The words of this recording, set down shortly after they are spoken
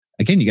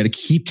again, you got to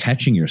keep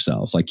catching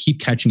yourself, like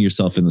keep catching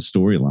yourself in the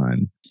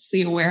storyline. It's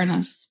the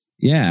awareness.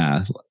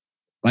 Yeah.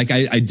 Like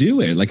I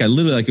do it. Like I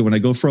literally, like when I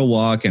go for a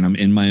walk and I'm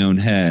in my own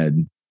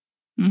head,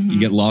 you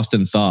get lost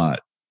in thought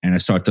and I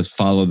start to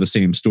follow the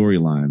same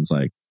storylines.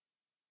 Like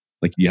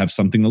you have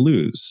something to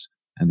lose.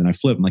 And then I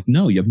flip. I'm like,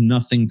 no, you have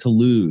nothing to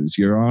lose.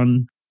 You're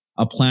on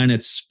a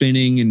planet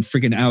spinning in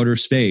freaking outer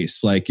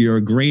space. Like you're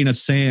a grain of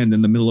sand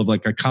in the middle of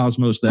like a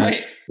cosmos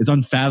that is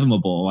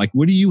unfathomable. Like,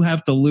 what do you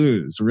have to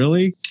lose?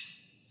 Really?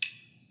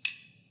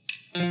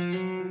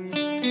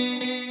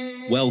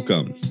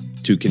 Welcome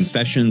to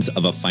Confessions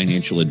of a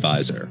Financial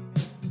Advisor,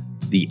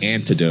 the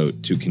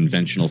antidote to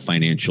conventional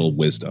financial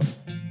wisdom.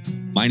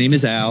 My name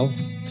is Al,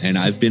 and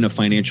I've been a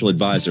financial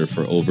advisor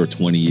for over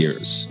 20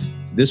 years.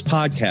 This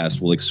podcast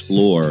will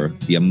explore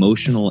the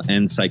emotional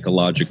and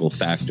psychological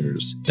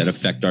factors that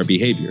affect our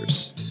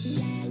behaviors.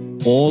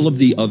 All of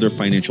the other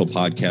financial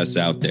podcasts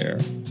out there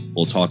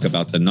will talk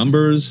about the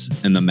numbers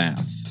and the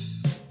math.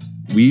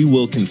 We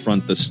will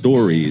confront the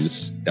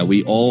stories that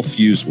we all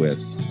fuse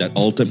with that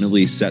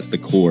ultimately set the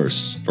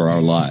course for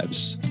our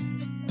lives.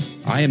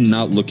 I am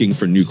not looking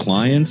for new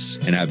clients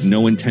and have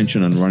no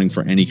intention on running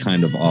for any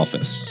kind of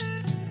office.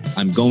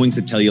 I'm going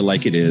to tell you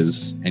like it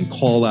is and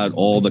call out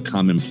all the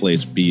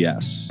commonplace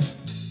BS.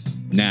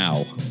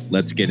 Now,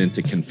 let's get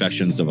into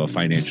Confessions of a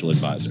Financial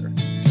Advisor.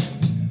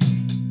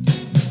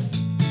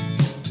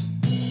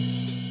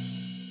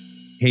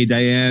 Hey,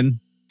 Diane.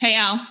 Hey,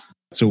 Al.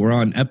 So we're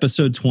on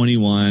episode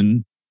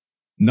 21,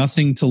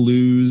 Nothing to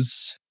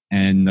Lose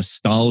and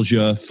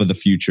Nostalgia for the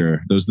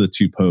Future. Those are the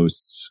two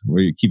posts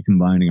where you keep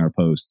combining our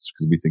posts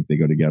because we think they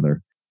go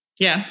together.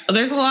 Yeah,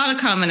 there's a lot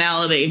of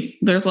commonality.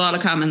 There's a lot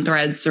of common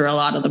threads through a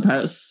lot of the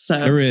posts. So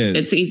there is.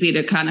 It's easy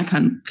to kind of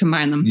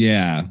combine them.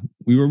 Yeah.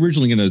 We were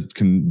originally going to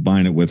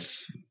combine it with,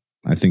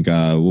 I think,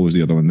 what was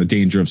the other one? The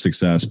Danger of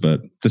Success,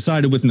 but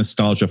decided with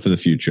Nostalgia for the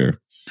Future.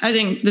 I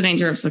think The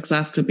Danger of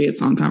Success could be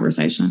its own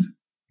conversation.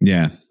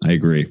 Yeah, I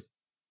agree.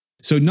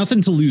 So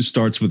Nothing to Lose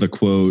starts with a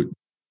quote,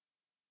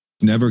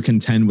 never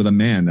contend with a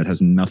man that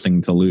has nothing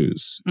to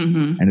lose.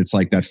 Mm-hmm. And it's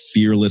like that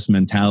fearless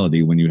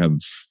mentality when you have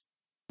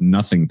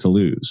nothing to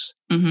lose.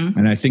 Mm-hmm.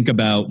 And I think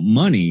about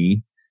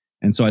money.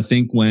 And so I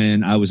think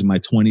when I was in my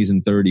 20s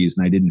and 30s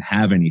and I didn't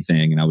have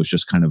anything and I was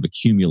just kind of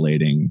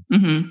accumulating,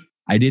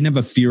 I didn't have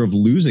a fear of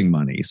losing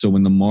money. So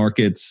when the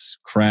markets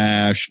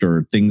crashed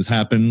or things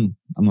happen,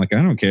 I'm like,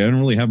 I don't care. I don't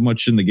really have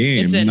much in the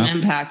game. It didn't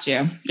impact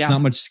you. Yeah.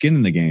 Not much skin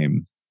in the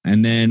game.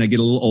 And then I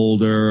get a little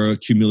older,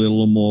 accumulate a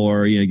little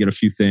more, get a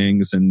few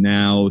things. And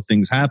now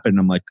things happen.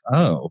 I'm like,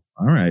 oh,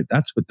 all right.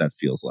 That's what that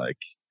feels like.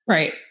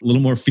 Right. A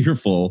little more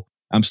fearful.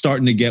 I'm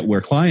starting to get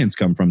where clients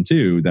come from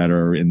too, that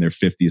are in their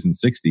 50s and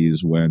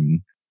 60s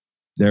when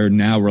they're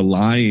now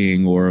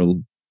relying or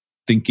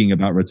thinking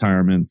about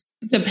retirements.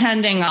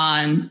 Depending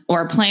on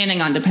or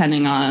planning on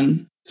depending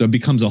on. So it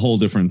becomes a whole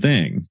different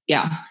thing.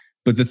 Yeah.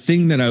 But the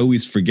thing that I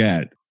always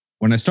forget,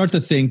 when I start to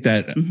think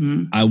that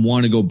I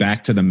want to go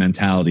back to the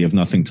mentality of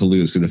nothing to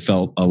lose, because it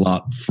felt a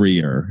lot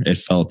freer. It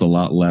felt a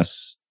lot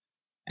less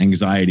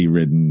anxiety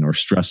ridden or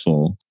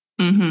stressful.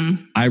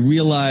 I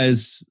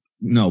realize,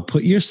 no,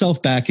 put yourself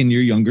back in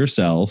your younger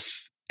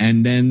self.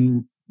 And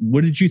then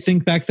what did you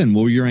think back then?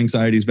 What were your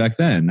anxieties back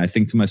then? I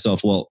think to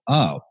myself, well,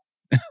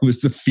 it was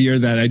the fear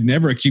that I'd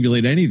never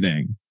accumulate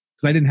anything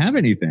because I didn't have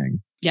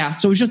anything. Yeah.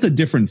 So it was just a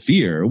different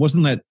fear. It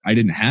wasn't that I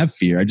didn't have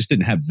fear. I just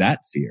didn't have that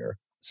fear.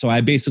 So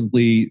I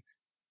basically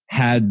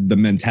had the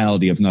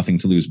mentality of nothing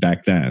to lose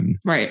back then.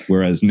 Right.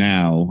 Whereas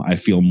now I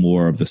feel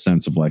more of the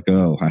sense of like,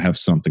 oh, I have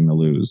something to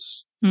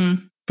lose.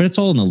 But it's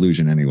all an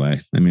illusion anyway.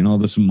 I mean, all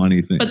this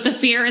money thing. But the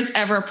fear is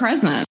ever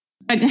present.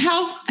 And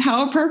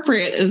how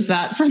appropriate is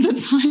that for the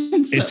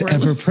times? It's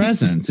ever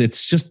present.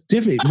 It's just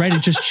different, right?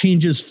 It just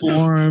changes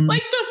form.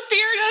 Like the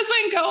fear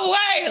doesn't go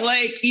away.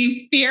 Like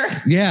you fear.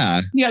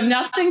 Yeah. You have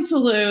nothing to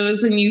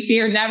lose and you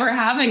fear never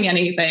having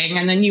anything.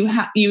 And then you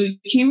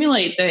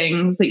accumulate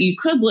things that you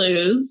could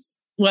lose,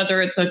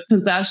 whether it's a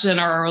possession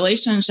or a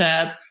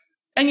relationship,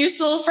 and you're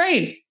still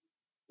afraid.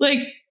 Like,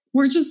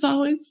 we're just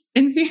always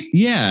in fear.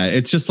 Yeah,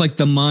 it's just like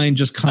the mind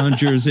just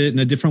conjures it in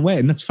a different way.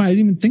 And that's fine. I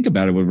didn't even think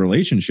about it with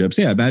relationships.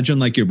 Yeah, imagine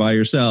like you're by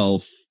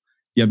yourself,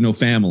 you have no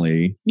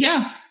family.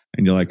 Yeah.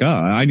 And you're like, oh,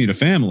 I need a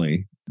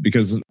family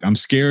because I'm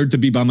scared to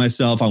be by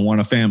myself. I want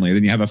a family.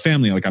 Then you have a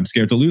family, like I'm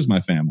scared to lose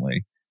my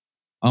family.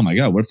 Oh my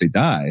God, what if they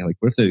die? Like,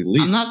 what if they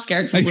leave? I'm not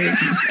scared to lose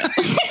my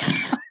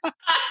family.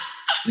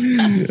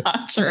 That's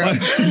not true.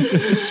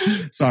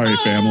 Sorry,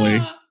 family.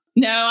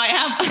 No, I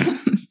have...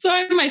 So I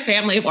have my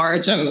family of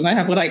origin and I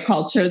have what I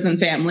call chosen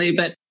family.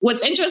 But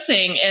what's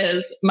interesting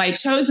is my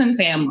chosen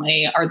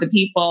family are the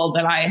people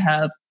that I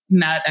have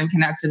met and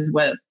connected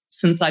with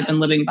since I've been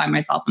living by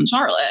myself in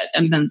Charlotte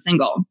and been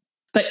single.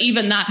 But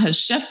even that has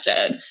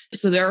shifted.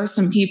 So there are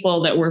some people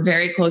that were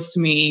very close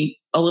to me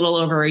a little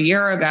over a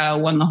year ago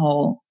when the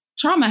whole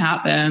trauma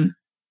happened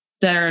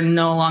that are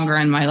no longer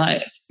in my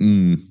life.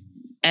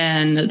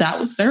 And that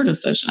was their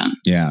decision.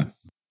 Yeah.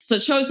 So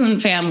chosen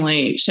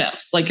family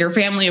shifts. Like your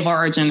family of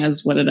origin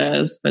is what it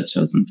is, but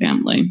chosen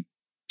family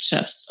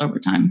shifts over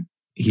time.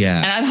 Yeah.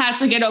 And I've had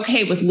to get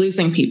okay with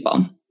losing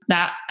people.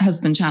 That has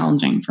been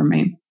challenging for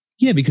me.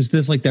 Yeah, because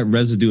there's like that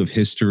residue of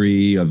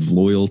history, of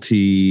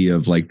loyalty,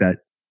 of like that.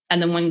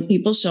 And then when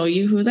people show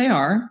you who they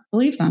are,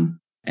 believe them.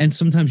 And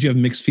sometimes you have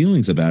mixed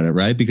feelings about it,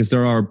 right? Because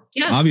there are,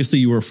 obviously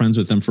you were friends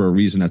with them for a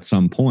reason at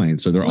some point.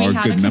 So there are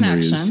good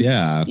memories.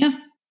 Yeah. Yeah.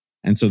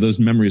 And so those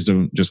memories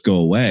don't just go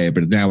away.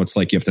 But now it's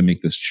like you have to make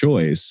this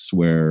choice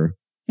where,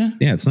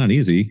 it's not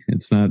easy.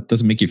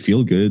 Doesn't make you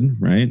feel good,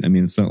 right? I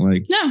mean, it's not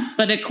like. No,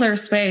 but it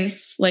clears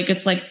space. Like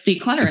it's like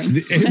decluttering.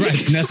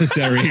 It's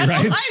necessary,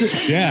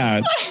 right?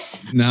 Yeah.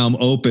 Now I'm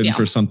open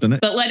for something.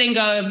 But letting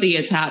go of the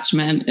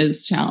attachment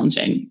is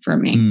challenging for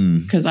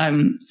me because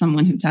I'm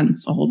someone who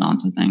tends to hold on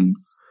to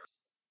things.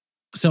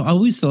 So I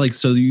always thought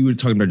so you were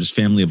talking about just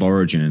family of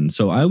origin.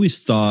 So I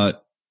always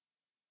thought,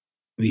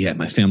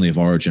 my family of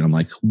origin. I'm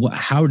like,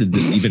 how did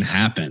this even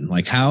happen?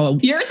 Like how?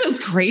 Yours is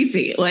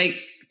crazy. Like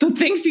the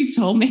things you've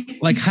told me.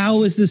 Like,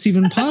 how is this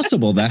even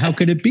possible? How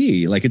could it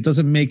be? Like, it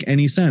doesn't make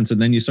any sense.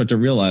 And then you start to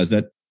realize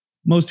that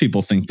most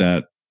people think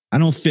that I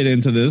don't fit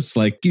into this.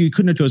 Like you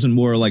couldn't have chosen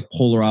more like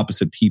polar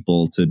opposite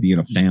people to be in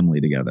a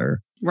family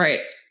together. Right.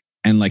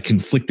 And like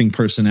conflicting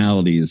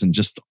personalities and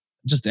just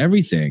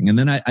everything. And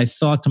then I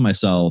thought to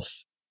myself,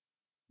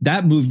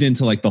 that moved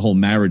into like the whole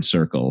marriage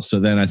circle. So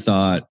then I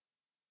thought,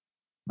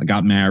 I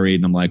got married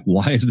and I'm like,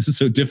 why is this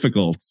so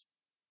difficult?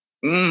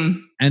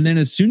 And then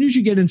as soon as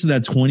you get into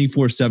that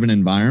 24/7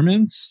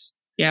 environments,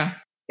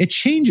 it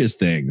changes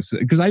things.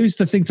 Because I used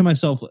to think to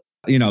myself,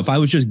 if I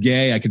was just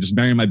gay, I could just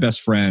marry my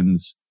best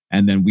friends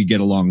and then we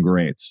get along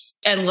great.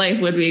 And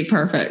life would be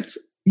perfect.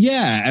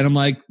 Yeah. And I'm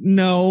like,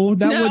 no,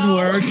 that wouldn't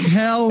work.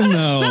 Hell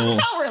no. That's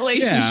not how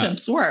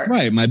relationships work.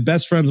 Right. My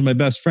best friend's my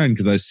best friend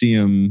because I see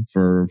him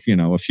for,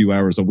 a few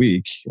hours a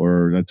week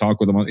or I talk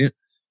with him.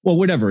 Well,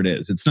 whatever it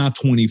is, it's not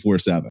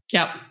 24/7.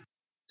 Yep.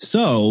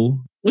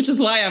 So. Which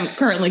is why I'm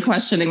currently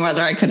questioning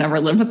whether I could ever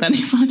live with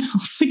anyone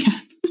else again.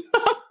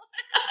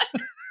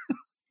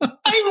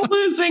 I'm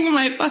losing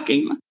my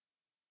fucking mind.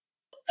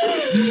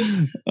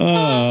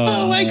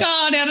 Oh my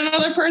God. Add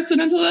another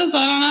person into this.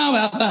 I don't know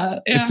about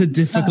that. Yeah. It's a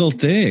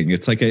difficult thing.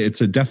 It's like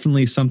it's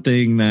definitely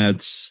something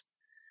that's,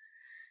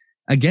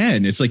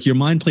 again, it's like your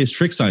mind plays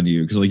tricks on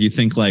you because like you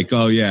think like,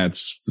 oh yeah,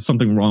 it's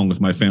something wrong with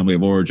my family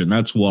of origin.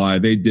 That's why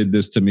they did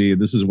this to me.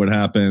 This is what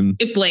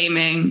happened.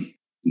 Blaming.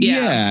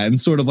 Yeah. And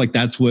sort of like,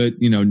 that's what,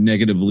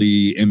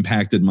 negatively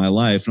impacted my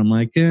life. And I'm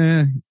like,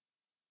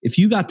 if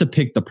you got to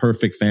pick the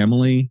perfect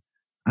family,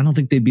 I don't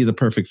think they'd be the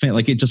perfect family.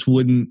 Like it just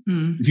wouldn't,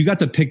 if you got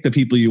to pick the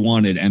people you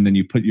wanted and then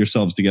you put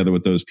yourselves together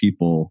with those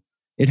people,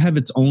 it'd have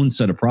its own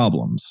set of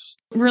problems.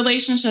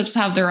 Relationships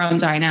have their own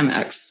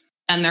dynamics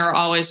and there are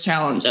always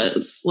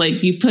challenges.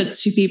 Like you put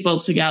two people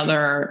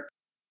together,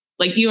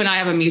 like you and I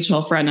have a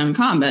mutual friend in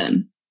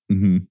common.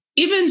 Mm-hmm.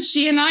 Even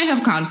she and I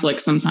have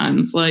conflicts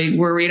sometimes, like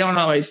where we don't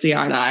always see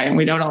eye to eye and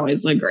we don't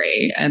always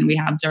agree and we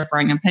have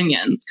differing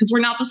opinions because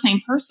we're not the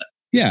same person.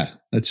 Yeah,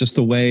 that's just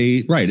the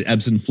way, right? It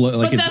ebbs and flows.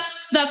 Like but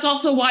that's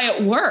also why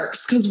it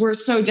works because we're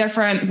so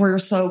different. We're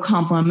so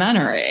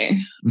complementary.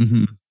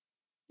 Mm-hmm.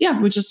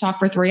 Yeah, we just talk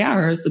for 3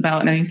 hours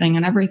about anything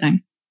and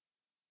everything.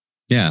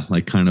 Yeah,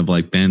 like kind of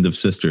like Band of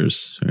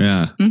Sisters.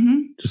 Yeah,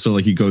 just so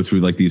like you go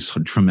through like these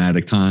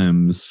traumatic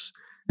times.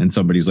 And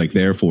somebody's like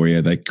there for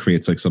you, that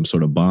creates like some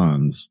sort of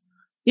bonds.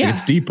 Yeah. Like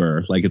it's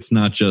deeper. Like it's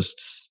not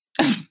just,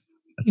 it's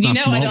not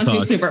small I don't talk. do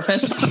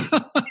superficial.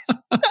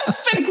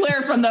 That's been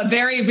clear from the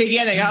very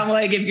beginning. I'm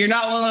like, if you're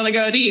not willing to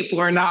go deep,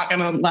 we're not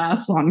going to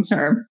last long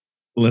term.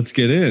 Let's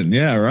get in.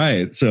 Yeah,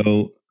 right.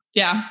 So.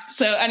 Yeah.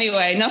 So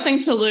anyway, nothing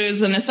to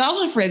lose and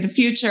nostalgia for the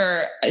future.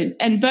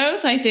 And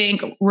both, I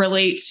think,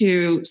 relate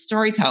to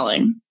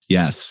storytelling.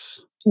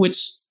 Yes. Which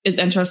is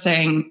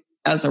interesting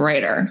as a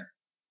writer.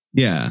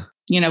 Yeah.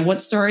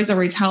 What stories are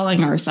we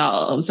telling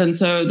ourselves? And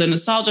so the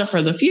nostalgia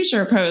for the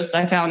future post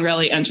I found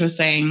really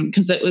interesting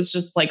because it was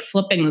just like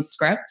flipping the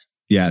script.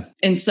 Yeah.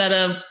 Instead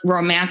of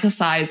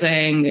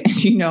romanticizing,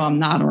 I'm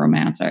not a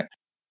romantic.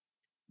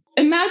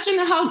 Imagine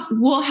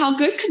how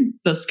good could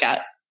this get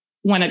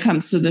when it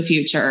comes to the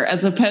future,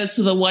 as opposed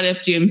to the what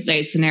if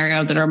doomsday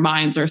scenario that our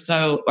minds are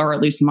so, or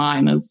at least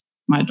mine is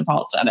my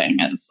default setting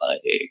is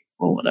like,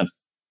 well, what if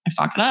I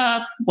fuck it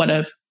up? What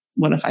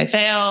if I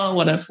fail?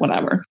 What if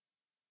whatever?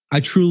 I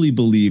truly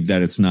believe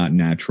that it's not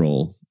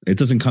natural. It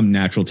doesn't come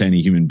natural to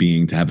any human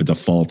being to have a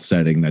default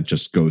setting that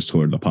just goes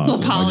toward the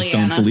positive. I just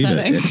don't believe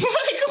setting.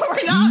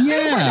 We're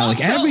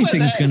not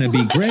everything's going to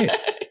be great.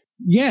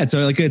 Yeah.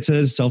 So like it's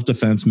a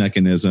self-defense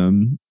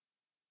mechanism,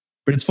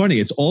 but it's funny.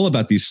 It's all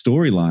about these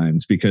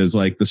storylines because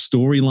like the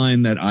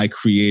storyline that I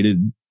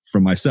created for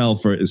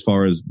myself or as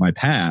far as my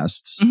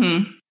past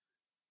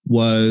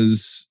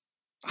was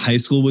high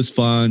school was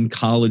fun.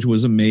 College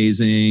was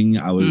amazing.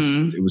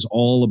 It was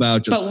all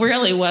about just. But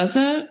really, was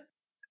it?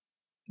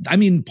 I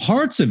mean,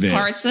 parts of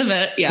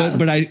it. Yeah.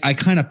 But I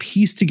kind of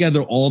pieced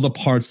together all the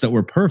parts that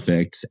were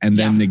perfect and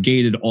then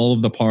negated all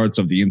of the parts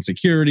of the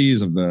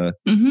insecurities, of the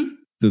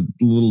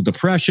little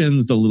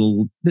depressions, the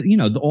little,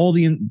 all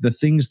the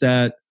things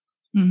that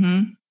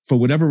for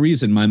whatever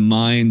reason, my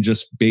mind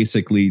just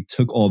basically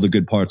took all the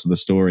good parts of the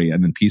story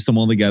and then pieced them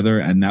all together.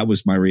 And that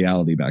was my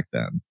reality back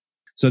then.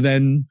 So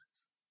then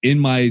in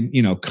my,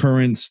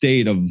 current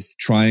state of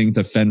trying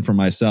to fend for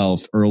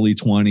myself, early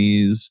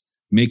 20s,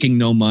 making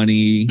no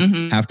money,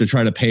 have to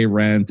try to pay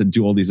rent and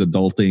do all these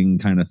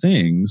adulting kind of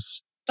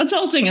things.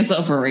 Adulting is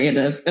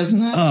overrated,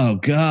 isn't it? Oh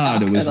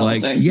God. It was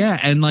adulting.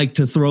 And like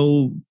to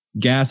throw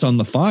gas on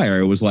the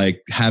fire. It was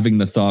like having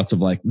the thoughts of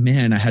like,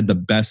 man, I had the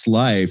best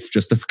life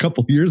just a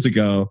couple years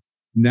ago.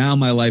 Now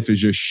my life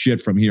is just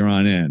shit from here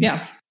on in.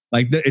 Yeah.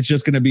 Like it's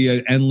just going to be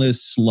an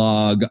endless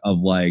slog of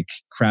like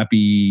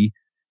crappy,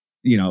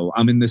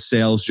 I'm in this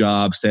sales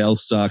job.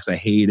 Sales sucks. I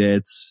hate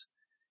it.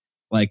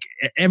 Like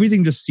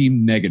everything just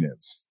seemed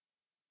negative.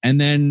 And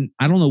then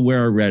I don't know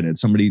where I read it.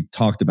 Somebody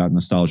talked about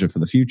nostalgia for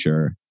the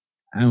future.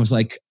 And I was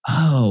like,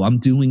 oh, I'm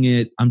doing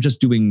it. I'm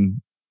just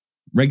doing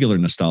regular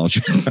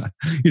nostalgia,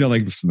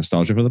 like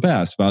nostalgia for the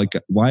past. But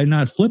like, why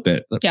not flip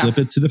it? Yeah. Flip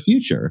it to the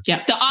future.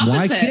 Yeah. The opposite.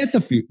 Why can't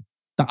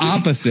the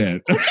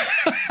opposite?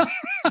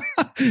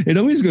 It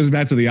always goes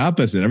back to the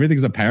opposite.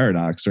 Everything's a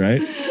paradox, right?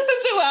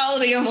 The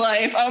duality of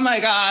life. Oh my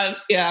God.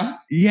 Yeah.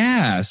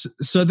 Yes.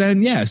 So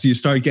then, yes, you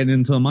start getting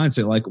into the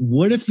mindset. Like,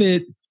 what if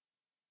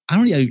I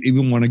don't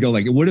even want to go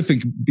like, what if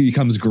it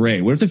becomes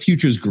great? What if the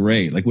future is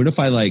great? Like, what if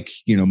I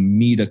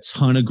meet a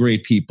ton of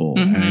great people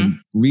and I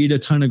read a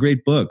ton of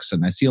great books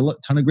and I see a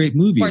ton of great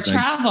movies. Or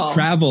travel.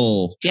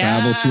 Travel to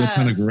a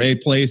ton of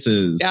great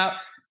places. Yep.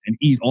 And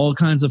eat all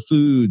kinds of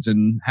foods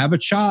and have a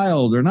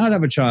child or not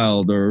have a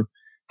child or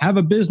have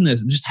a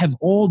business and just have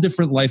all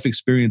different life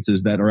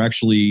experiences that are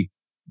actually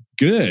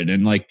good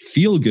and like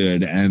feel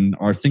good and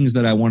are things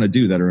that I want to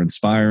do that are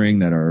inspiring,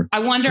 that are.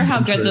 I wonder how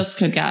good this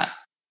could get.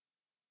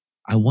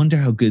 I wonder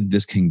how good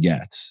this can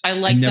get.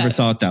 I never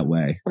thought that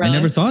way. Really? I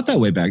never thought that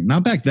way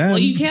not back then. Well,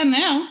 you can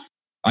now.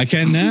 I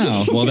can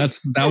now. Well,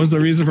 that was the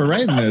reason for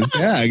writing this.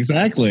 Yeah,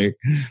 exactly.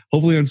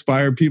 Hopefully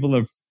inspire people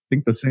to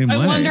think the same way.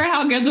 I wonder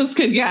how good this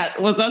could get.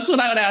 Well, that's what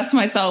I would ask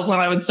myself when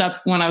I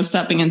was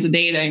stepping into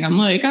dating. I'm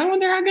like, I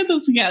wonder how good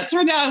this could get.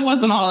 Turned out it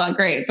wasn't all that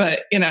great,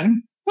 but who knows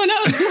what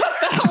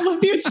the hell the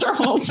future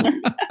holds.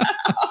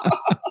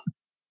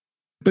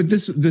 But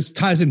this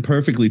ties in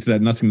perfectly to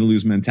that nothing to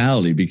lose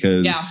mentality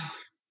because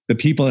the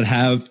people that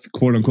have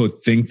quote unquote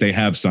think they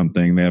have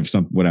something, they have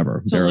some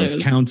whatever, their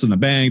accounts in the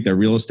bank, their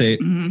real estate.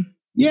 Mm-hmm.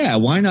 Yeah,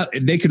 why not?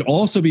 They could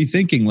also be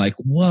thinking like,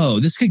 whoa,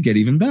 this could get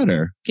even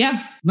better.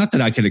 Yeah. Not that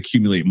I could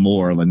accumulate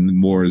more and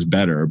more is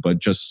better, but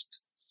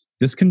just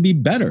this can be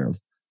better.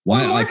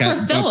 Why? More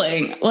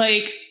fulfilling.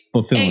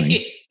 Fulfilling.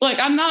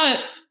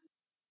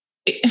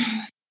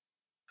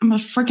 I'm a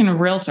freaking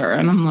realtor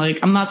and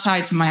I'm not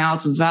tied to my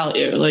house's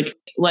value.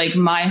 Like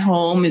my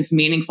home is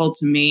meaningful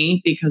to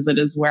me because it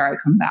is where I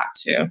come back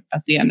to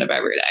at the end of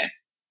every day.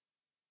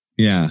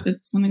 Yeah.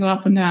 It's going to go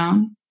up and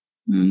down.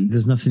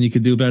 There's nothing you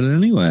could do about it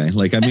anyway.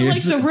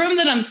 The room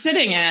that I'm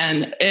sitting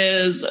in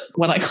is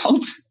what I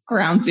called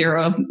ground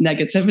zero of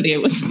negativity.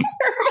 It was my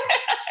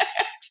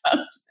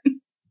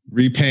ex-husband.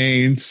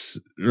 Repaints,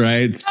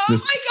 right? My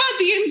God,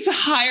 the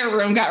entire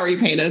room got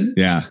repainted.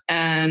 Yeah.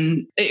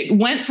 And it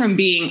went from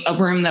being a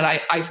room that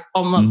I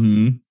almost,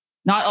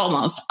 not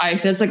almost, I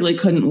physically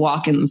couldn't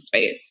walk in the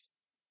space.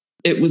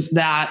 It was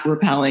that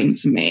repelling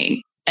to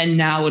me. And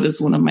now it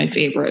is one of my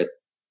favorite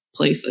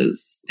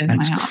places in my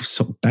house.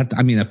 So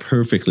that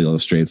perfectly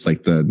illustrates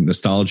like the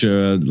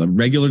nostalgia, the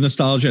regular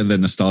nostalgia, and then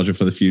nostalgia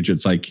for the future.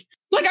 It's like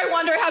I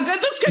wonder how good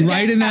this could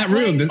right get. In that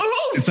room.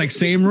 It's like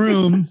same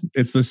room.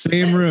 It's the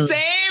same room.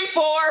 Same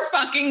 4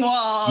 fucking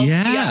walls.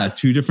 Yeah. Yes.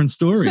 2 different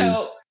stories. So,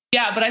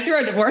 yeah, but I threw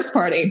a divorce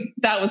party.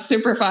 That was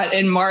super fun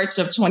in March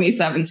of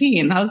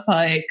 2017. I was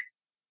like,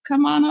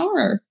 come on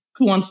over.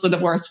 Once the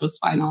divorce was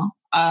final.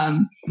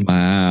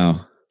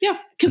 Wow. Yeah.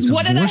 Because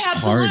what did I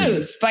have to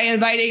lose by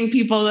inviting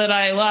people that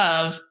I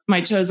love,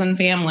 my chosen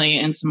family,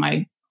 into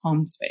my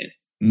home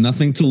space?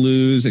 Nothing to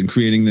lose and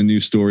creating the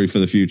new story for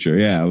the future.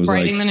 Yeah. I was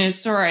writing the new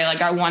story.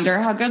 I wonder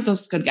how good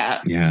this could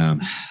get. Yeah.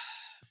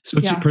 So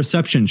it's a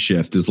perception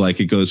shift is like,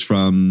 it goes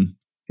from,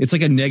 it's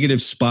like a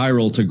negative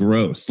spiral to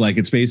growth. Like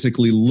it's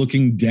basically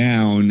looking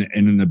down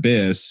in an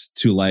abyss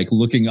to like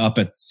looking up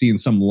at seeing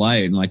some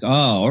light and like, oh,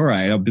 all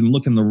right, I've been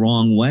looking the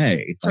wrong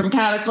way. From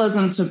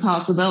cataclysm to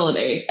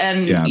possibility.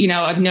 And,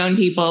 I've known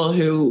people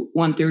who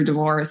went through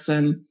divorce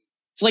and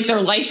it's like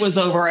their life was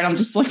over. And I'm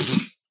just like,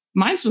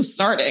 mine's just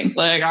starting.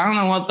 Like, I don't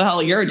know what the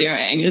hell you're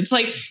doing. It's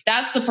like,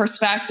 that's the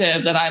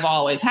perspective that I've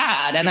always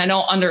had. And I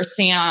don't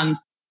understand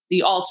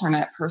the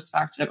alternate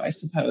perspective, I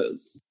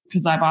suppose,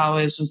 because I've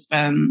always just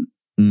been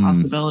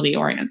possibility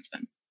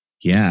oriented.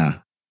 Yeah.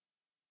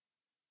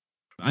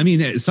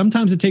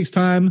 Sometimes it takes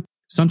time.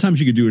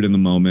 Sometimes you could do it in the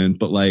moment,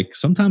 but like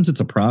sometimes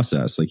it's a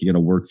process. Like you got to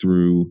work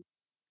through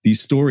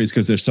these stories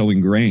because they're so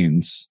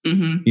ingrained.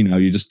 Mm-hmm.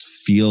 You just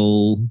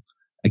feel,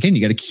 again,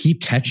 you got to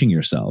keep catching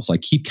yourself,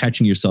 keep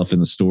catching yourself in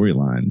the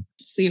storyline.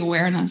 It's the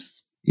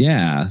awareness.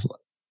 Yeah.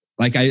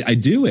 Like I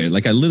do it.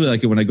 Like I literally,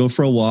 when I go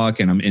for a walk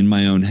and I'm in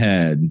my own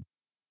head,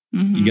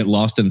 you get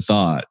lost in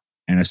thought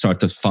and I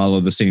start to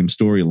follow the same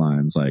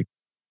storylines. Like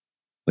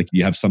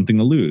you have something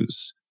to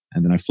lose.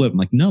 And then I flip. I'm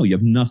like, no, you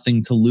have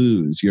nothing to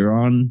lose. You're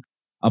on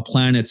a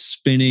planet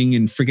spinning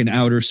in freaking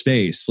outer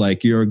space.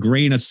 Like you're a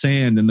grain of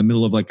sand in the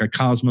middle of like a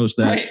cosmos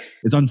that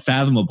is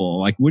unfathomable.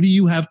 Like, what do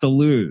you have to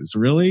lose?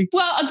 Really?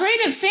 Well, a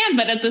grain of sand,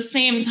 but at the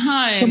same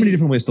time, so many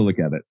different ways to look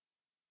at it.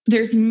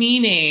 There's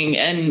meaning.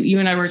 And you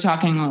and I were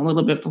talking a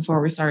little bit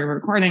before we started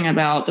recording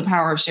about the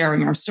power of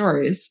sharing our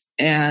stories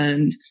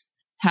and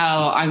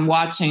how I'm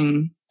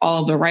watching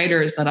all of the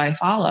writers that I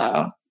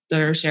follow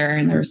that are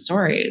sharing their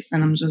stories.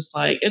 And I'm just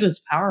like, it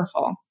is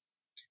powerful.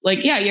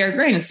 Like, yeah, you're a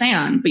grain of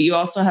sand, but you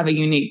also have a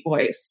unique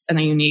voice and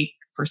a unique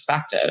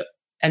perspective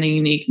and a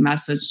unique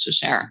message to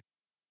share.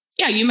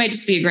 Yeah, you might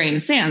just be a grain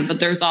of sand,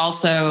 but there's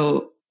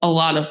also a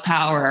lot of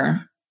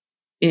power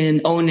in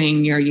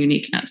owning your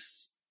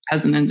uniqueness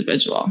as an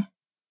individual.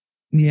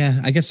 Yeah,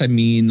 I guess I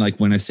mean, like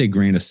when I say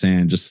grain of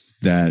sand,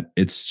 just that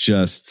it's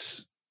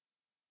just,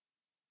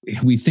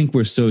 we think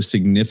we're so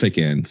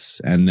significant.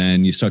 And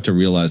then you start to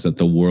realize that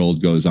the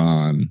world goes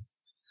on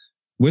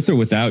with or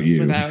without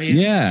you.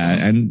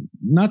 Yeah. And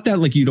not that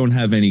like you don't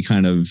have any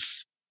kind of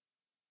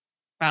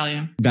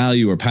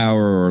value or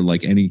power or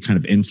like any kind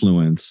of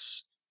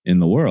influence in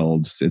the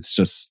world. It's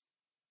just,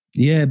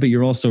 yeah, but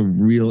you're also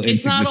real.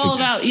 It's not all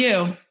about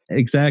you.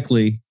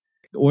 Exactly.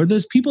 Or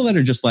there's people that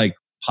are just like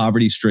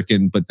poverty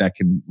stricken, but that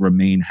can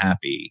remain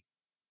happy.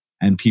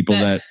 And people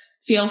that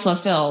feel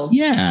fulfilled.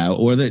 Yeah.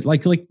 Or that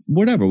like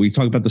whatever. We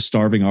talk about the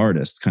starving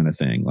artist kind of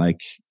thing.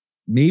 Like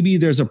maybe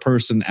there's a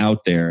person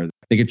out there,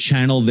 they could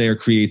channel their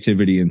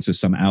creativity into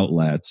some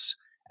outlets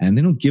and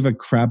they don't give a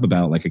crap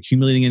about like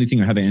accumulating anything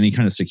or having any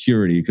kind of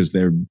security because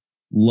they're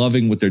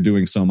loving what they're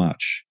doing so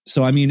much.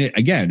 So, I mean,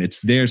 again,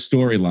 it's their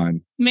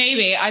storyline.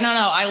 Maybe. I don't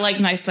know. I like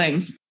nice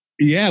things.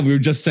 Yeah. We were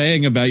just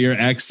saying about your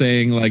ex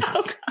saying like,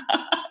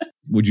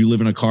 would you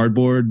live in a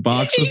cardboard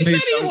box with me? He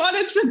said he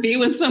wanted to be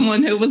with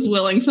someone who was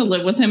willing to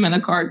live with him in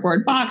a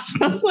cardboard box.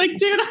 I was like,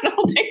 dude, I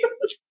don't think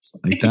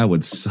that's like that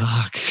would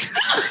suck.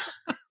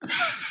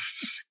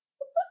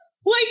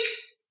 Like,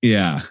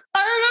 yeah.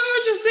 I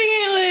remember just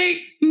thinking like,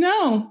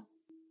 no.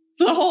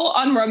 The whole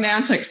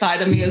unromantic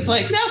side of me is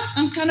like, no,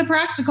 I'm kind of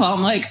practical.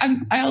 I'm like,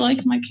 I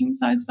like my king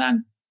size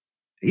bed.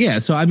 Yeah.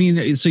 So, I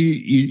mean, so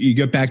you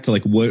get back to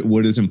like,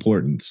 what is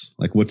important?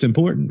 Like, what's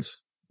important?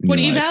 What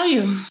do you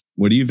value?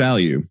 What do you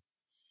value?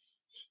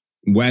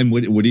 What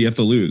do you have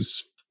to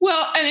lose?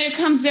 Well, and it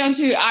comes down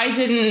to, I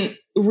didn't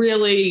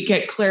really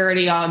get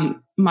clarity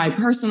on my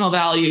personal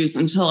values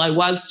until I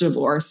was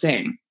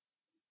divorcing.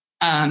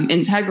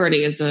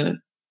 Integrity is a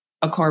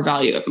core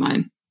value of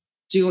mine.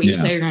 Do what you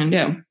say you're going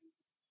to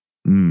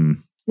do.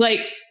 Like,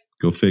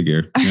 go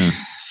figure. Yeah.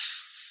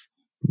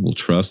 A little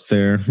trust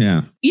there.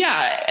 Yeah.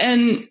 Yeah.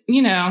 And,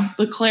 you know,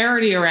 the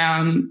clarity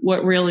around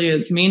what really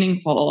is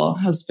meaningful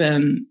has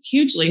been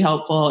hugely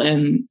helpful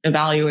in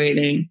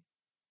evaluating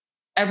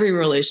every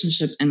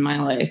relationship in my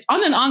life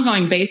on an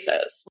ongoing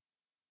basis.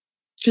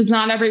 Because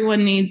not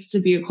everyone needs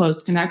to be a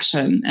close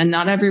connection and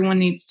not everyone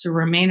needs to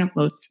remain a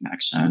close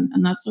connection.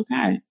 And that's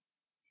okay.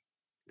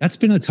 That's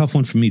been a tough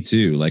one for me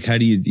too. Like, how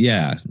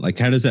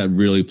does that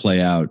really play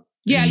out?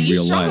 Yeah, you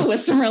struggle with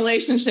some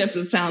relationships,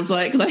 it sounds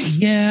like.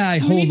 Yeah, I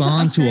hold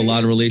on to a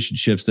lot of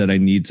relationships that I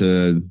need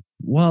to,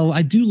 well,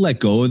 I do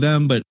let go of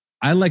them, but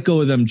I let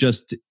go of them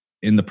just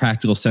in the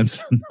practical sense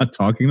of not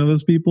talking to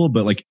those people,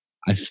 but like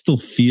I still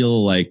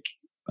feel like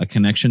a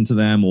connection to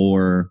them,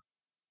 or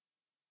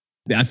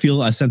I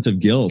feel a sense of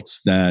guilt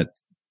that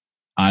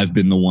I've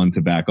been the one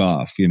to back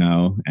off, you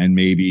know, and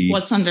maybe.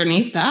 What's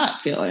underneath that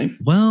feeling?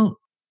 Well,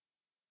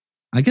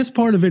 I guess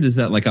part of it is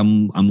that like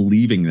I'm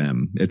leaving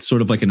them. It's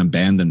sort of like an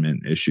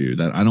abandonment issue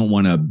that I don't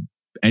want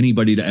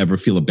anybody to ever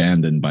feel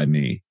abandoned by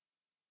me.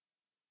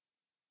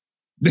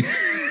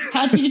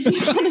 How deep do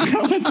you want to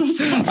go with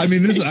this? I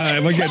mean,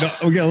 we're getting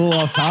a little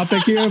off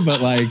topic here, but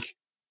like,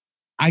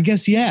 I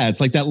guess, yeah, it's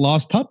like that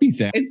lost puppy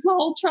thing. It's the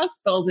whole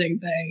trust building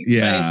thing.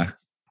 Yeah, right?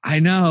 I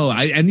know.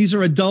 And these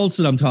are adults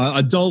that I'm talking,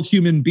 adult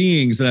human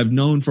beings that I've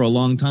known for a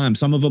long time.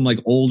 Some of them like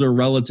older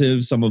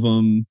relatives, some of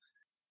them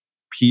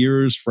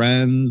peers,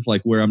 friends,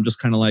 like where I'm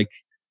just kind of like,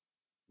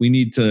 we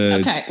need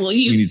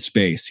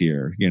space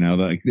here. You know,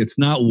 like it's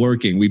not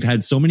working. We've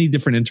had so many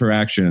different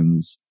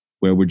interactions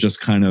where we're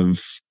just kind of,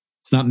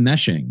 it's not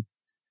meshing.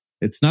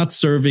 It's not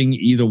serving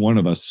either one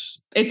of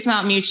us. It's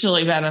not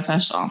mutually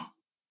beneficial.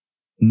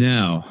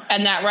 No.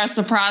 And that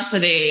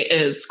reciprocity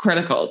is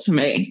critical to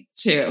me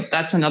too.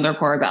 That's another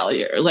core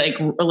value. Like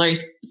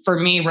for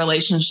me,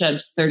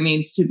 relationships, there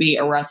needs to be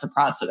a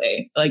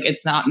reciprocity. Like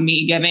it's not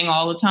me giving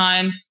all the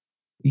time.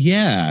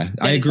 Yeah,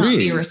 I agree. It's not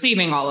me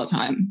receiving all the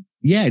time.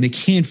 Yeah, and it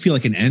can't feel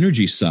like an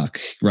energy suck,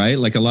 right?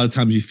 Like a lot of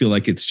times you feel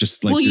like it's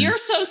just like... Well, you're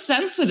so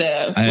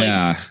sensitive.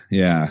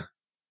 Yeah.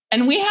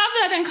 And we have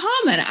that in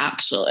common,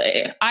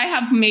 actually. I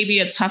have maybe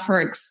a tougher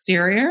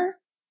exterior.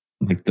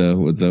 Like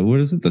what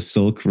is it? The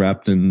silk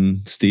wrapped in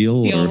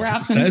steel? Steel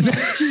wrapped in silk.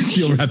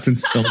 Steel wrapped in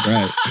silk,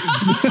 right.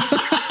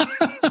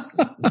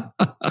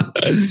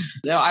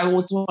 I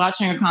was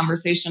watching a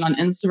conversation on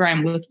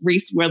Instagram with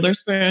Reese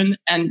Witherspoon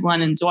and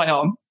Glennon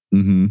Doyle.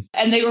 Mm-hmm.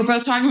 And they were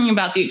both talking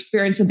about the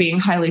experience of being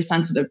highly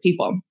sensitive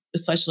people,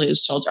 especially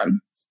as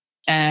children.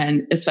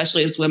 And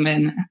especially as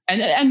women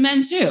and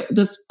men too.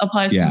 This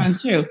applies to men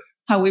too.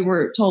 How we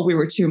were told we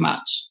were too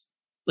much.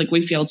 Like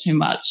we feel too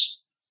much.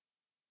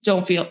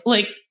 Don't be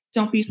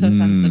so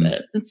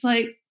sensitive. It's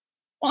like,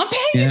 well, I'm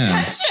paying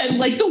attention.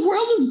 Like the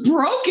world is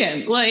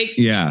broken. Like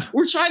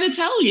we're trying to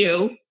tell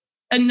you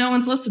and no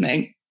one's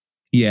listening.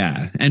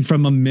 Yeah. And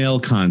from a male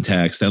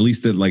context, at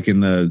least like in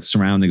the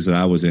surroundings that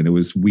I was in, it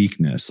was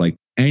weakness. Like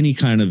any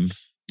kind of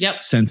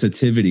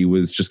sensitivity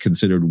was just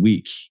considered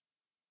weak.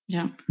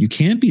 Yeah. You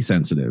can't be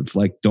sensitive.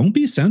 Like, don't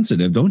be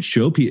sensitive. Don't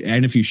show people.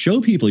 And if you show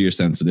people you're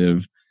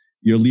sensitive,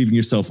 you're leaving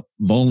yourself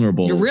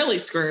vulnerable. You're really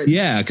screwed.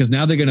 Yeah. Because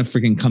now they're going to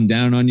freaking come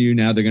down on you.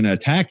 Now they're going to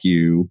attack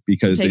you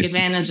because take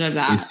advantage of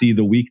that. They see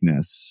the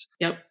weakness.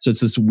 Yep. So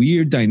it's this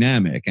weird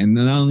dynamic. And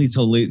not only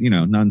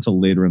not until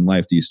later in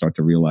life do you start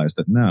to realize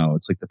that no,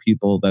 it's like the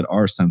people that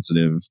are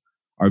sensitive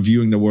are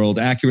viewing the world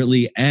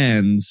accurately.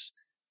 And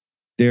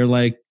they're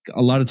like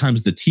a lot of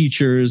times the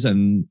teachers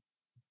and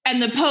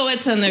the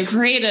poets and the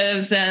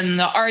creatives and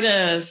the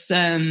artists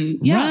and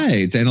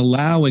right. And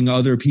allowing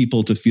other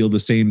people to feel the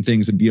same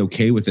things and be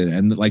okay with it.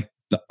 And like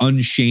the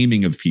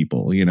unshaming of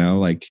people,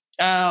 like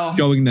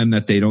showing them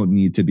that they don't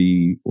need to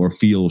be or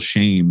feel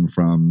shame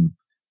from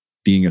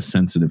being a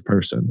sensitive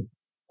person.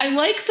 I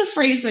like the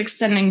phrase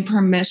extending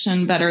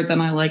permission better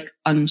than I like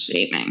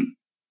unshaming.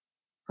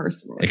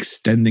 Personally.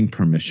 Extending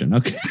permission.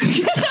 Okay.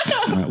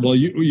 Right. Well,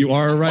 you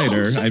are a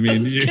writer. I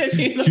mean,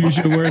 use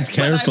your words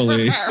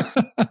carefully.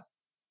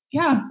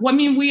 Yeah. Well, I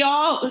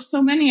mean,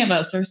 so many of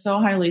us are so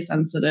highly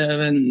sensitive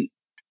and,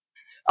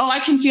 I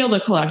can feel the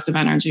collective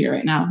energy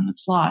right now.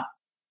 It's a lot.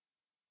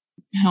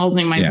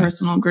 Holding my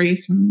personal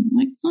grief and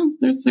like,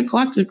 there's the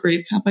collective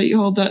grief. How about you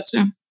hold that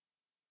too?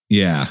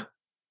 Yeah.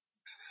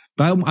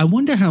 But I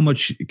wonder how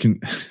much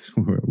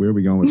where are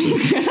we going with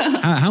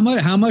this?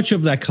 how much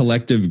of that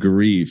collective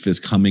grief is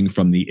coming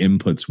from the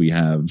inputs we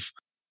have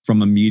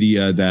from a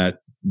media that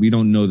we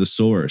don't know the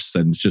source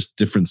and it's just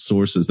different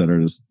sources that are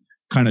just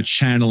kind of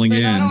channeling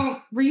in. I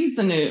don't read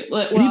the news.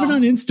 Well, even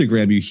on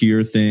Instagram, you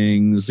hear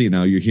things,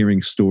 you're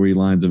hearing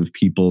storylines of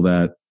people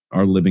that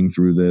are living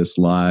through this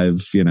live,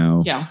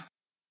 Yeah.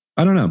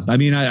 I don't know. I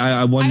mean,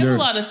 I wonder. I have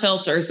a lot of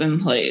filters in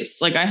place.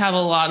 Like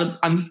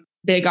I'm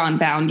big on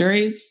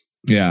boundaries.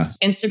 Yeah.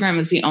 Instagram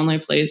is the only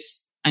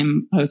place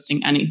I'm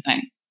posting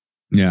anything.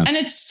 Yeah. And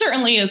it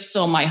certainly is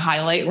still my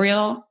highlight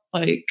reel.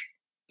 Like,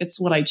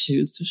 it's what I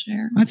choose to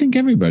share. I think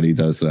everybody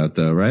does that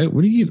though, right?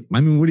 What are you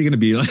going to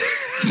be like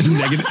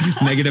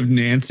negative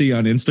Nancy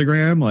on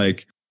Instagram?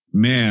 Like,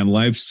 man,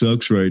 life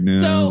sucks right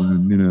now. So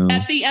and,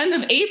 at the end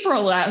of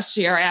April last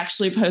year, I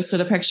actually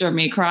posted a picture of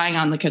me crying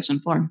on the kitchen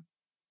floor.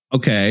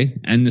 Okay.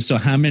 And so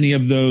how many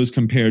of those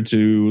compared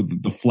to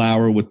the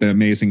flower with the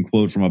amazing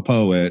quote from a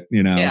poet,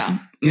 Yeah.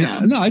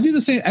 No, I do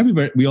the same.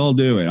 Everybody, we all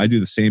do it. I do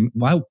the same.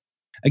 Why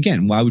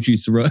would you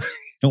throw, you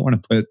don't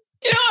want to put,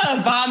 you don't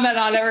want to vomit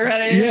on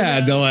everybody. Yeah,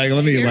 they're like,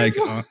 let me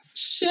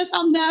shit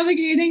I'm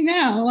navigating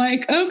now.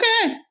 Like,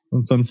 okay.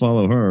 Let's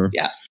unfollow her.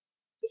 Yeah.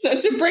 So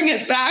to bring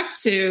it back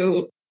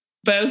to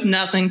both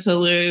Nothing to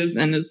Lose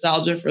and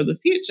Nostalgia for the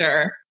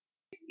Future,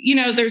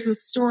 there's a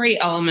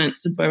story element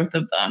to both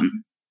of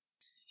them.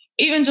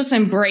 Even just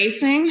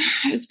embracing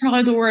is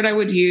probably the word I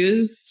would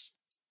use.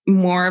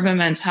 More of a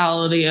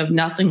mentality of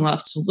nothing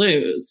left to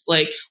lose.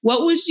 Like,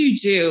 what would you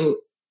do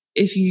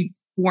if you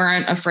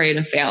weren't afraid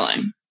of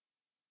failing?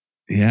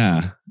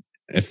 Yeah.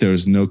 If there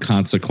was no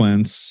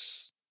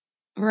consequence.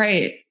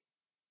 Right.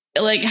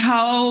 Like,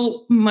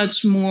 how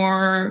much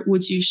more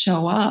would you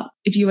show up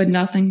if you had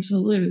nothing to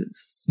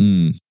lose?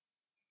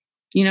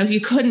 If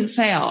you couldn't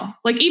fail,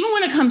 like even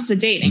when it comes to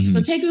dating.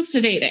 So take this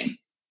to dating.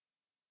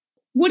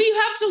 What do you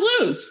have to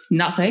lose?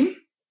 Nothing.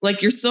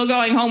 Like, you're still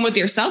going home with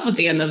yourself at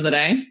the end of the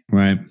day.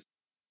 Right.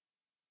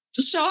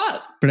 Just show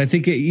up. But I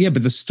think,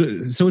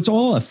 so it's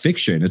all a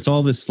fiction. It's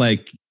all this,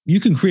 like, you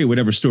can create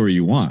whatever story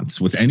you want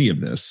with any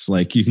of this.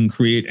 Like, you can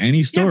create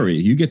any story.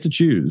 Yeah. You get to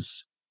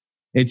choose.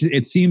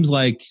 It seems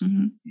like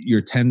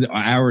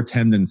our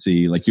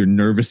tendency, like your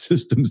nervous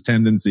system's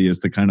tendency is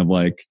to kind of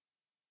like,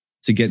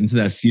 to get into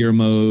that fear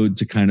mode,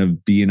 to kind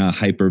of be in a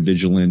hyper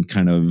vigilant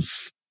kind of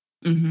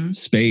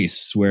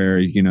space where,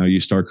 you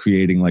start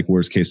creating like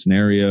worst case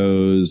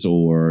scenarios,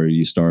 or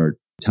you start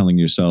telling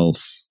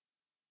yourself,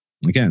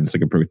 again, it's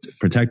like a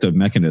protective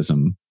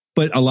mechanism,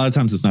 but a lot of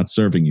times it's not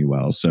serving you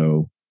well.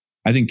 So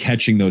I think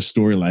catching those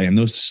storylines, and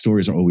those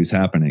stories are always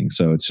happening.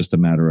 So it's just a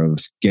matter of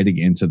getting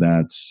into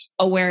that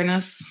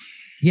awareness.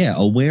 Yeah.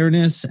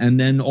 Awareness. And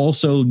then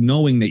also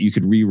knowing that you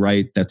could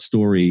rewrite that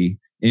story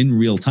in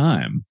real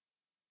time.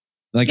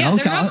 Like, they're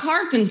not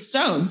carved in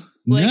stone.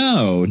 Like,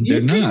 no,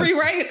 you can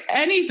rewrite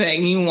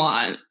anything you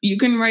want. You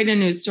can write a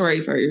new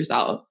story for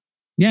yourself.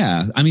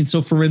 Yeah. I mean,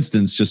 so for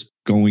instance, just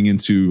going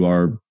into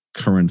our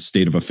current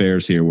state of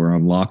affairs here, we're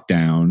on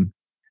lockdown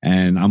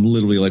and I'm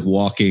literally like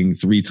walking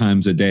 3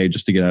 times a day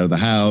just to get out of the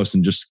house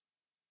and just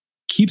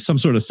keep some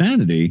sort of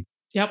sanity.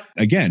 Yep.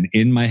 Again,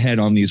 in my head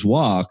on these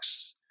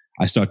walks,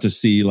 I start to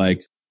see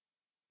like,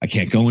 I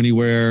can't go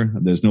anywhere.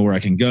 There's nowhere I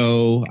can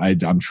go.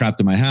 I'm trapped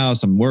in my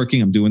house. I'm working.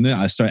 I'm doing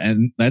this.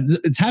 And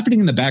it's happening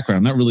in the background.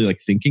 I'm not really like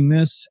thinking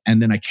this. And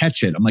then I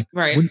catch it. I'm like,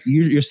 right.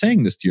 You're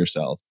saying this to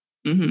yourself.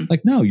 Mm-hmm.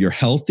 Like, no, you're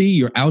healthy.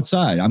 You're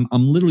outside. I'm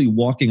literally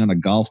walking on a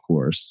golf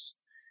course.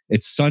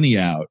 It's sunny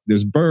out.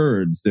 There's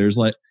birds. There's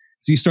like,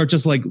 so you start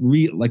just like,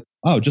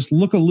 just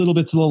look a little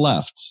bit to the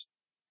left.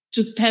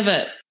 Just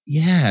pivot.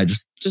 Yeah.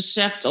 Just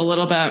shift a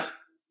little bit.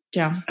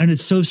 Yeah. And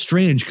it's so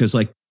strange because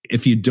like,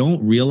 if you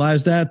don't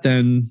realize that,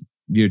 then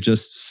you're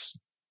just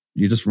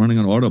running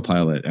on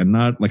autopilot, and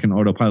not like an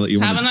autopilot. You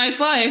have a nice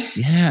life.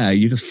 Yeah.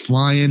 You're just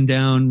flying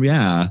down.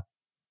 Yeah.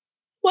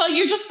 Well,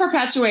 you're just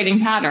perpetuating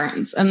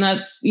patterns, and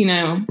that's,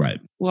 right.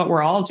 what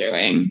we're all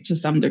doing to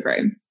some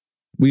degree.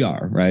 We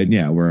are, right?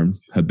 Yeah. We're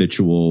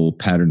habitual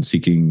pattern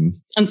seeking.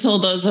 Until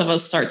those of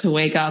us start to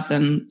wake up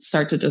and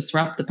start to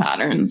disrupt the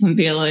patterns and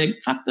be like,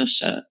 fuck this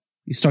shit.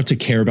 You start to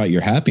care about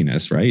your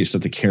happiness, right? You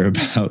start to care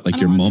about like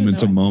your moment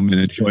to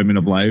moment enjoyment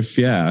of life.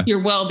 Yeah.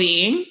 Your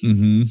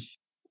well-being,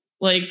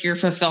 like your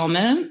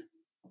fulfillment.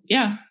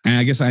 Yeah. And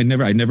I guess I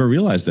never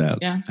realized that.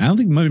 Yeah. I don't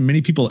think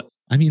many people,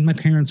 my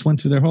parents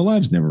went through their whole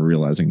lives never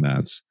realizing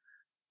that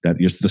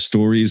just the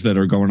stories that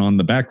are going on in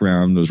the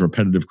background, those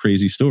repetitive,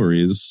 crazy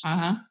stories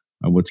are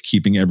what's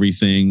keeping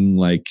everything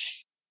like.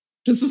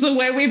 This is the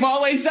way we've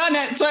always done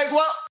it. It's like,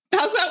 well,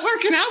 how's that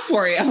working out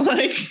for you?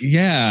 Like,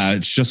 yeah,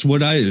 it's just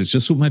what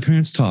my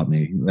parents taught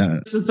me.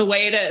 This is the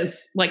way it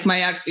is. Like my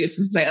ex used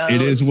to say,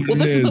 it is what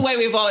this is the way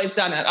we've always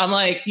done it. I'm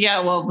like, yeah,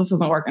 well, this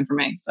isn't working for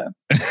me. So.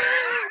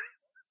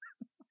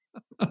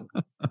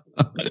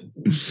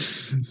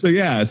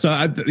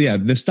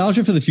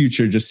 Nostalgia for the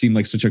future just seemed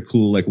like such a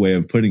cool like way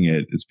of putting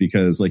it. It's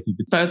because like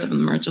both of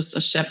them are just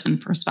a shift in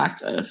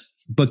perspective,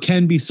 but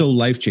can be so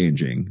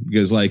life-changing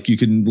because like you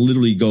can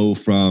literally go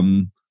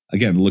from,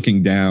 again,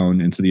 looking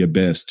down into the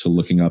abyss to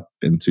looking up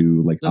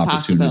into like the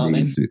opportunity,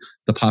 into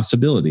the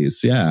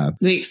possibilities. Yeah.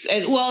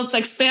 It's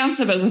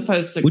expansive as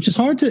opposed to, which is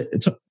hard to,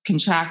 it's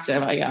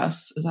contractive, I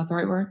guess. Is that the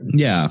right word?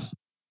 Yeah,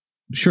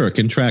 sure.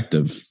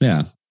 Contractive.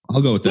 Yeah.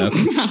 I'll go with that.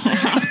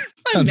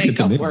 I make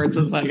up words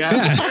as I go. Yeah.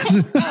 I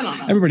don't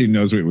know. Everybody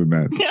knows what we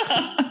meant.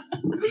 Yeah.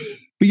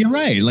 But you're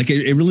right. Like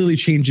it really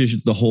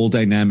changes the whole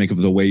dynamic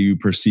of the way you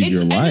perceive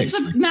your life. It's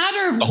a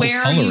matter of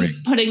where you're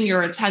putting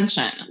your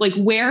attention. Like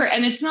where,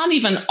 and it's not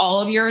even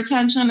all of your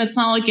attention. It's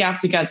not like you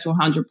have to get to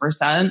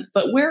 100%,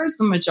 but where is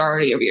the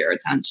majority of your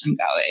attention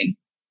going?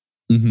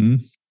 Mm-hmm.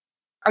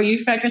 Are you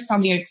focused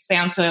on the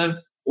expansive,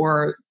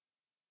 or,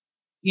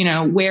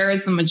 where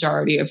is the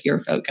majority of your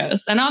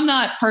focus? And I'm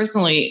not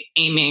personally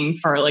aiming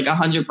for like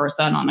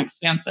 100% on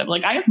expansive.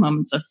 Like I have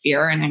moments of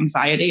fear and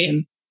anxiety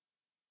and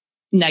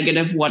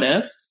negative what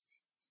ifs,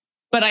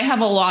 but I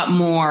have a lot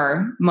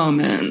more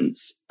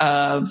moments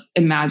of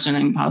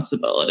imagining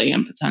possibility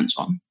and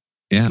potential.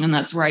 Yeah. And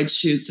that's where I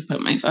choose to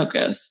put my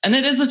focus. And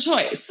it is a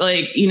choice.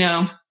 Like,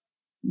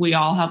 we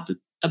all have the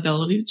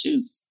ability to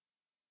choose.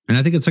 And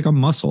I think it's like a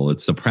muscle.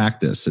 It's a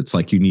practice. It's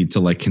like you need to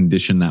like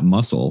condition that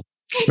muscle.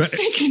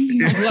 It's taken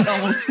me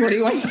almost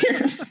 41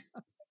 years.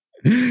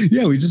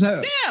 Yeah, we just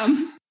have.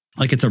 Damn.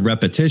 Like it's a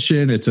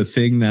repetition. It's a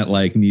thing that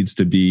like needs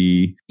to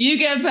be. You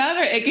get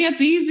better. It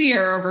gets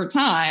easier over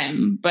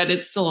time, but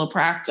it's still a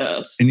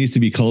practice. It needs to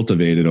be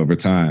cultivated over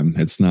time.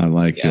 It's not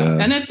like.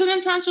 And it's an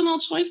intentional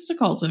choice to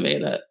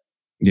cultivate it.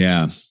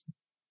 Yeah.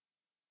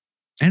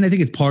 And I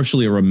think it's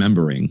partially a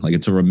remembering. Like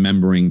it's a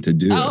remembering to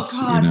do it.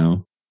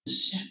 God.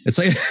 Shit. It's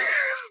like.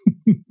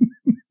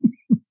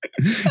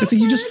 It's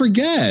like you just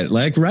forget,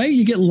 like, right?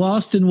 You get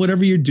lost in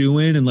whatever you're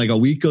doing, and like a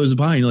week goes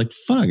by, and you're like,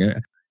 fuck,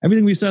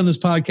 everything we said on this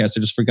podcast,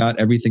 I just forgot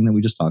everything that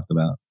we just talked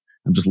about.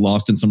 I'm just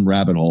lost in some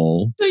rabbit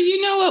hole. So you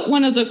know what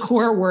one of the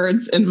core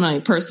words in my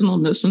personal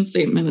mission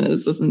statement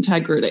is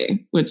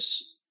integrity, which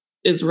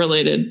is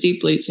related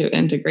deeply to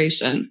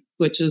integration,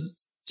 which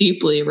is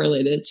deeply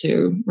related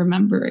to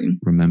remembering.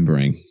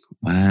 Remembering.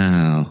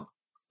 Wow.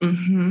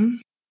 Mm-hmm.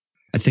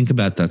 I think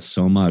about that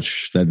so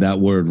much, that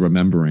word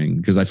remembering,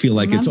 because I feel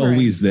like it's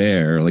always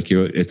there. Like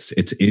it's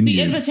in the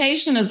you.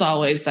 invitation is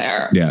always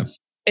there. Yeah.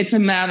 It's a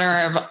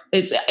matter of,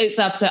 it's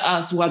up to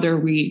us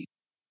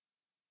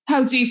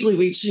how deeply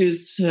we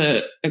choose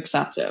to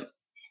accept it.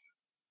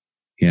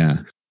 Yeah.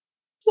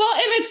 Well,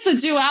 and it's the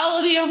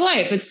duality of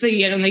life. It's the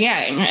yin and the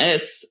yang.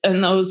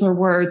 And those are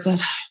words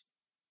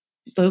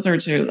those are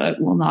two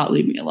that will not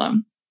leave me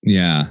alone.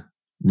 Yeah.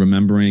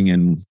 Remembering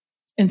and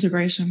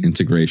integration.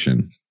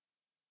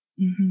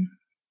 Mm-hmm.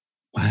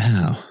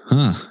 Wow.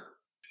 Huh.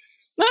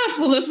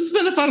 Well, this has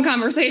been a fun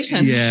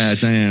conversation. Yeah,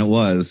 Diane, it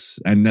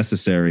was. And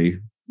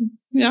necessary.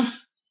 Yeah.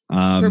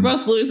 We're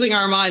both losing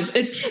our minds.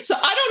 So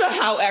I don't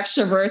know how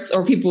extroverts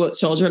or people with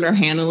children are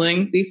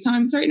handling these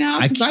times right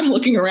now. Because I'm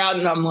looking around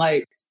and I'm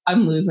like,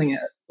 I'm losing it.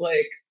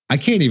 Like, I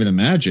can't even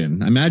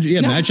imagine.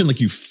 Imagine like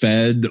you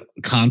fed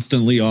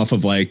constantly off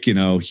of like,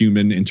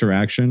 human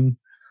interaction.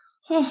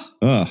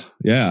 Oh,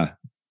 yeah.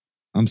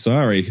 I'm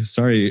sorry.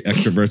 Sorry,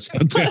 extroverts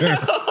out there.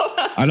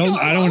 I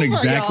don't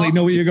exactly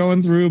know what you're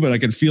going through, but I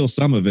can feel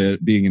some of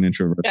it being an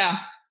introvert. Yeah.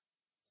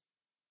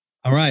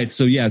 All right.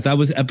 So yes, that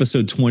was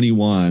episode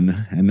 21,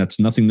 and that's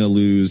Nothing to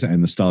Lose and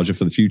Nostalgia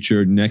for the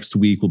Future. Next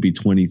week will be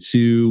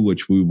 22,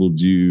 which we will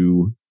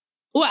do.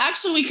 Well,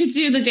 actually, we could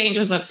do the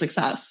dangers of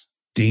success.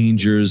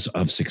 Dangers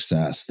of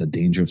success. The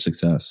danger of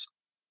success.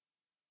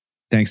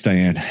 Thanks,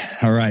 Diane.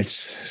 All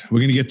right. We're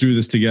going to get through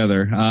this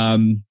together. All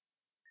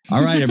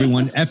right,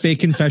 everyone.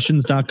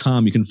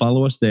 FAConfessions.com. You can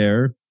follow us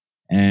there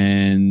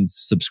and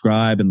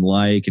subscribe and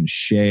like and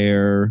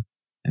share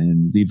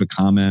and leave a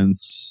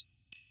comments.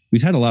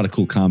 We've had a lot of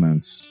cool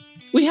comments.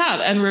 We have,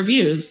 and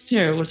reviews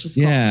too, which is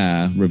cool.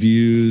 Yeah,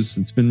 reviews.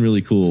 It's been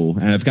really cool.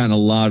 And I've gotten a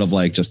lot of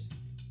like just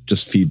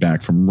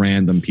feedback from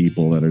random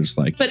people that are just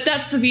like. But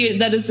that's the beauty.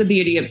 That is the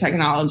beauty of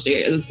technology,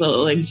 is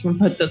like you can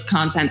put this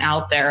content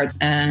out there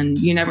and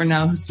you never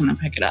know who's going to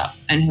pick it up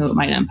and who it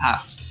might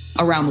impact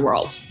around the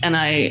world. And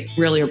I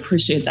really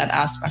appreciate that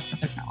aspect of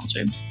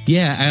technology.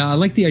 Yeah, I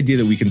like the idea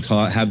that we can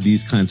have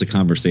these kinds of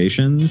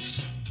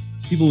conversations.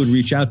 People would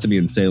reach out to me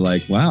and say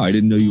like, wow, I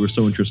didn't know you were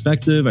so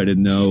introspective. I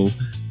didn't know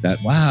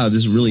that, wow, this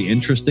is really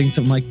interesting.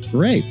 I'm like,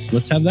 great,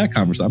 let's have that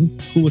conversation. I'm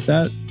cool with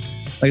that.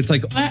 Like, it's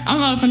like,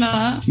 I'm open to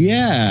that.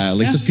 Yeah,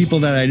 like just people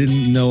that I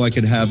didn't know I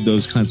could have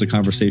those kinds of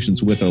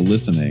conversations with or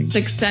listening. It's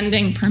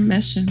extending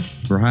permission.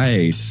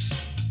 Right.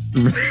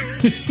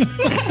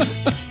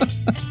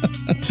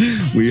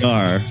 We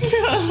are.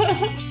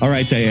 All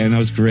right, Diane, that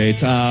was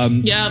great.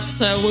 Yep.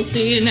 So we'll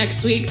see you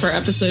next week for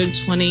episode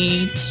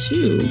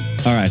 22.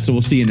 All right. So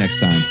we'll see you next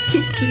time.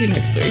 See you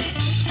next week.